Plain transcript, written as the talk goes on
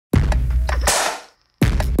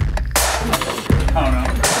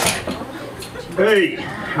Hey,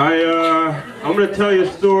 I'm gonna tell you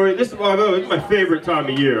a story. This is my favorite time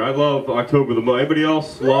of year. I love October the most. Anybody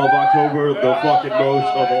else love October the fucking most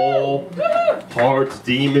of all? Hearts,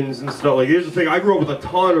 demons, and stuff. Like, here's the thing. I grew up with a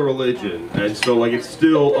ton of religion, and so like it's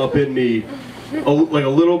still up in me, like a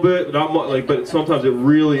little bit, not much. Like, but sometimes it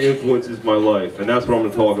really influences my life, and that's what I'm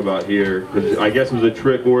gonna talk about here. Because I guess it was a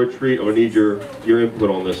trick or a treat. I'm gonna need your input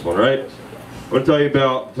on this one, right? I'm going to tell you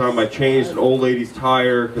about the time I changed an old lady's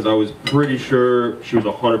tire because I was pretty sure she was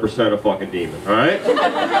 100% a fucking demon, alright?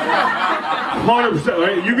 100%,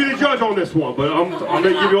 right? You be the judge on this one, but I'm going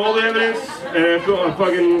to give you all the evidence and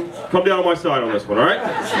fucking come down on my side on this one, alright?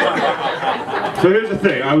 So here's the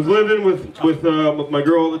thing. I was living with my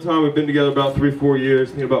girl at the time. We've been together about 3-4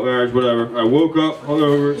 years, thinking about marriage, whatever. I woke up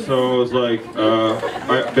hungover, so I was like,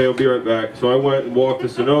 alright, babe, I'll be right back. So I went and walked to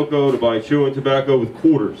Sunoco to buy chewing tobacco with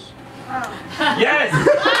quarters. Yes!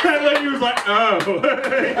 And then he was like, oh.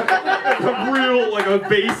 A real, like a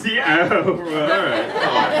bassy oh. Alright.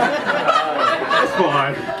 That's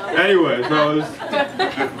fine. Anyway, so I was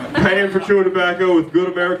paying for chewing tobacco with good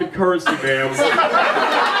American currency, ma'am.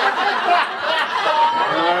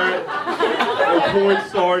 Alright? No coins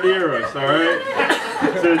starred near us, alright?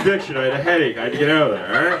 It's an addiction. I had a headache. I had to get out of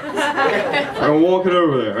there, alright? I'm walking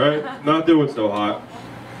over there, alright? Not doing so hot.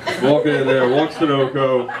 Walking in there, walk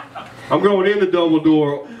Sunoco. I'm going in the double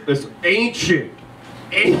door. This ancient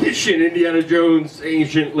Indiana Jones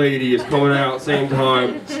ancient lady is coming out at the same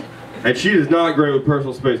time. And she is not great with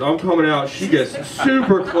personal space. I'm coming out, she gets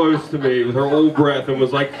super close to me with her old breath and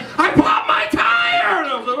was like, I popped my tire!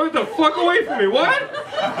 And I was like, what the fuck, away from me, what?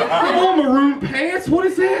 Oh, maroon pants, what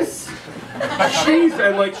is this? She's,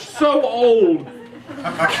 and like, so old.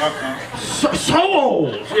 So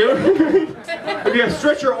old, you know? If you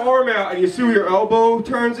stretch your arm out and you see where your elbow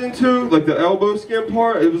turns into, like the elbow skin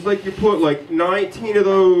part, it was like you put like 19 of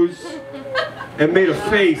those and made a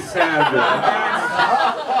face out of it.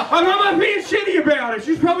 I'm not being shitty about it.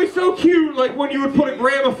 She's probably so cute, like when you would put a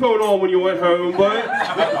gramophone on when you went home, but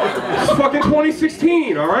it's fucking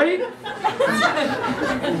 2016, alright?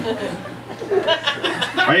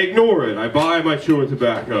 I ignore it. I buy my chewing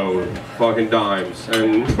tobacco, fucking dimes,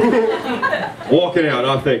 and walking out,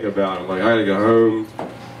 not thinking about it. I'm like, I gotta go home.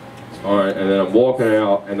 Alright, and then I'm walking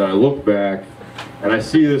out, and then I look back, and I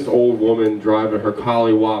see this old woman driving her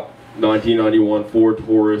Collywop 1991 Ford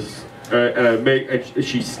Taurus, and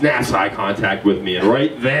she snaps eye contact with me, and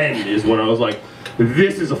right then is when I was like,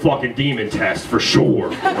 this is a fucking demon test for sure,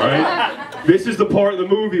 right? This is the part of the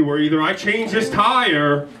movie where either I change this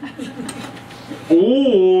tire,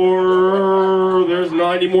 or there's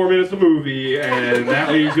 90 more minutes of movie, and that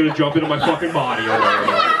lady's gonna jump into my fucking body.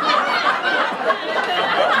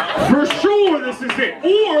 For sure, this is it.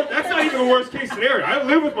 Or, that's not even the worst case scenario. I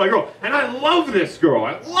live with my girl, and I love this girl.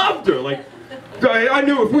 I loved her. Like, I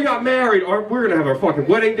knew if we got married, we're gonna have our fucking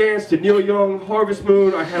wedding dance to Neil Young, Harvest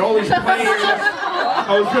Moon. I had all these plans.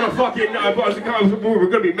 I was gonna fucking, we were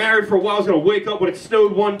gonna be married for a while. I was gonna wake up when it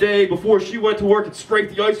snowed one day before she went to work and scrape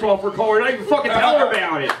the ice off her car and not even fucking tell her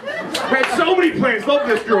about it. I had so many plans, love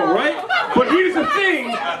this girl, right? But here's the thing,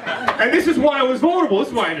 and this is why I was vulnerable. This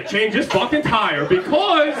is why I had to change this fucking tire,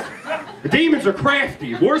 because the demons are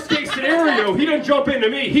crafty. Worst case scenario, he doesn't jump into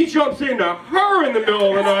me, he jumps into her in the middle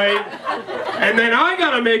of the night, and then I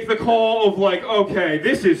gotta make the call of like, okay,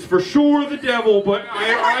 this is for sure the devil, but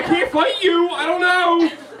I can't fight you, I don't know.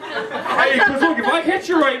 Because look, if I hit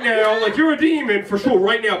you right now, like you're a demon for sure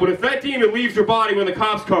right now, but if that demon leaves your body when the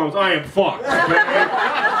cops comes, I am fucked. Okay?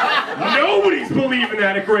 Nobody's believing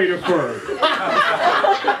that at Greater Fern.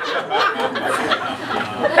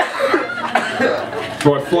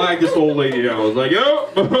 So I flagged this old lady down. I was like, yo,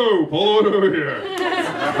 pull it over here.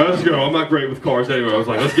 Let's go. I'm not great with cars anyway. I was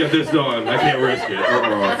like, let's get this done. I can't risk it.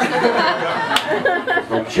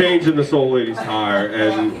 So I'm changing this old lady's tire,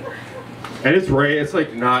 and it's rain. It's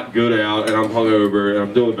like not good out, and I'm hungover, and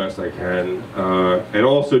I'm doing the best I can. And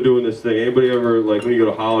also doing this thing. Anybody ever, like when you go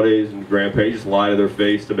to holidays and grandparents, you just lie to their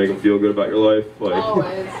face to make them feel good about your life? Like,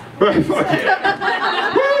 always. Right, fuck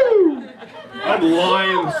yeah. Woo! I'm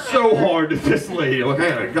lying so hard to this lady. Like,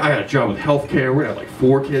 I got a job with healthcare. We're gonna have like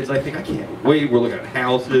 4 kids, I think. I can't wait. We're looking at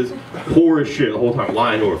houses. Poor as shit the whole time,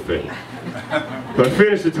 lying to her face. So I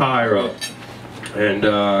finished the tire up. And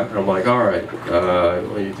I'm like, all right,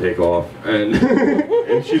 let me take off. And,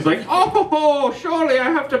 and she's like, oh, surely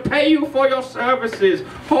I have to pay you for your services.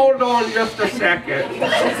 Hold on just a second.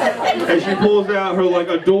 And she pulls out her like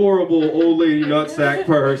adorable old lady nutsack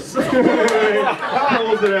purse. Pulls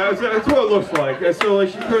it out. That's what it looks like. And so like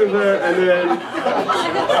she pulls it, and then,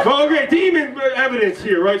 okay, demon evidence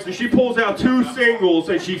here, right? So she pulls out 2 singles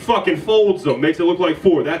and she fucking folds them, makes it look like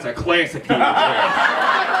 4. That's a classic demon trick.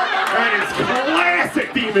 That is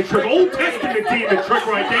classic demon trick, Old Testament demon trick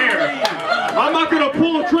right there. I'm not gonna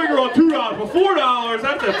pull a trigger on $2, but $4,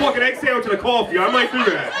 that's a fucking egg sandwich and a coffee. I might do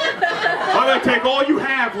that. I might take all you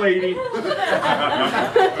have, lady.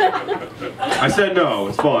 I said no,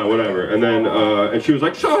 it's fine, whatever. And then, and she was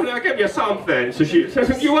like, sure, I'll give you something. So she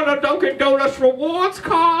says, you want a Dunkin' Donuts rewards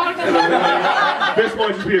card? And I'm like, this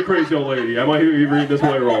might just be a crazy old lady. I might be reading this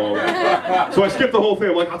way wrong. So I skipped the whole thing.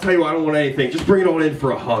 I'm like, I'll tell you what, I don't want anything. Just bring it on in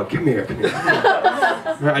for a hug. Come here, come here.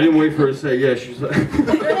 I didn't wait for her to say yes. She's like,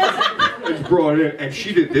 I just brought it in, and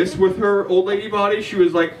she did this with her old lady body. She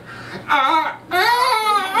was like, oh no!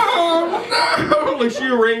 Like she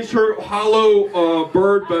arranged her hollow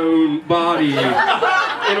bird bone body in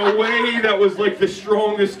a way that was like the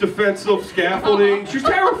strongest defensive scaffolding. She was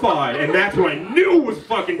terrified, and that's what I knew was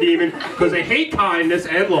fucking demon, because I hate kindness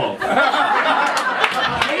and love.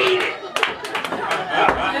 I hate it.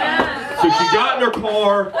 So she got in her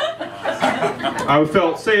car. I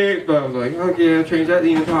felt safe, but I was like, okay, I'll change that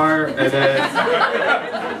demon tire. And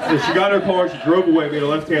then so she got in her car, she drove away, made a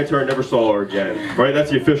left-hand turn, never saw her again. Right?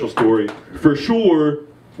 That's the official story. For sure,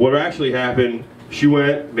 what actually happened, she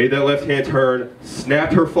went, made that left-hand turn,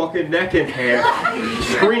 snapped her fucking neck in half,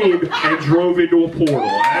 screamed, and drove into a portal.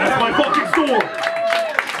 And that's my fucking story.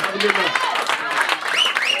 Have a good night.